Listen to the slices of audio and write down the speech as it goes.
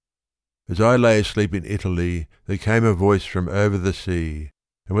As I lay asleep in Italy, there came a voice from over the sea,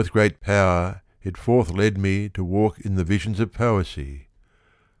 and with great power it forth led me to walk in the visions of poesy.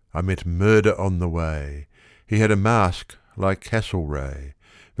 I met Murder on the way. He had a mask like Castlereagh.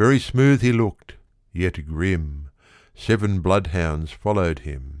 Very smooth he looked, yet grim. 7 bloodhounds followed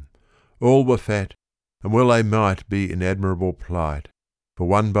him. All were fat, and well they might be in admirable plight, for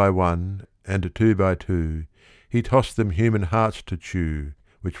 1 by 1, and 2 by 2, he tossed them human hearts to chew,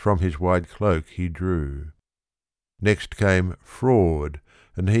 which from his wide cloak he drew. Next came Fraud,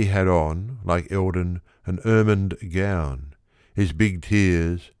 and he had on, like Eldon, an ermined gown. His big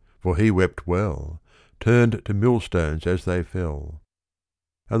tears, for he wept well, turned to millstones as they fell.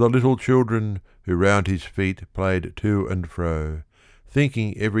 And the little children, who round his feet played to and fro,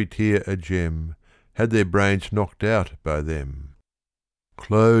 thinking every tear a gem, had their brains knocked out by them.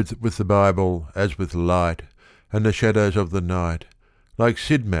 Clothed with the Bible as with light, and the shadows of the night, like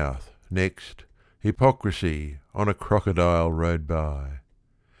Sidmouth, next, Hypocrisy on a crocodile rode by.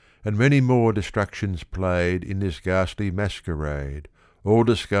 And many more destructions played in this ghastly masquerade, all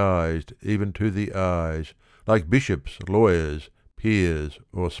disguised even to the eyes, like bishops, lawyers, peers,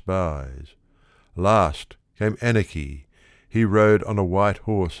 or spies. Last came Anarchy. He rode on a white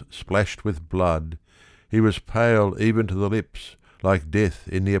horse splashed with blood. He was pale even to the lips, like death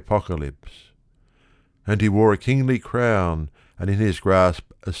in the apocalypse. And he wore a kingly crown, and in his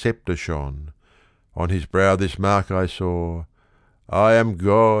grasp a sceptre shone. On his brow this mark I saw, I am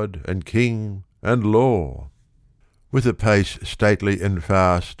God and King and Law. With a pace stately and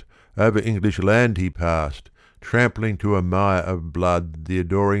fast, over English land he passed, trampling to a mire of blood the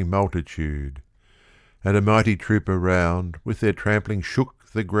adoring multitude. And a mighty troop around with their trampling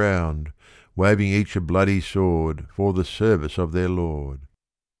shook the ground, waving each a bloody sword for the service of their Lord.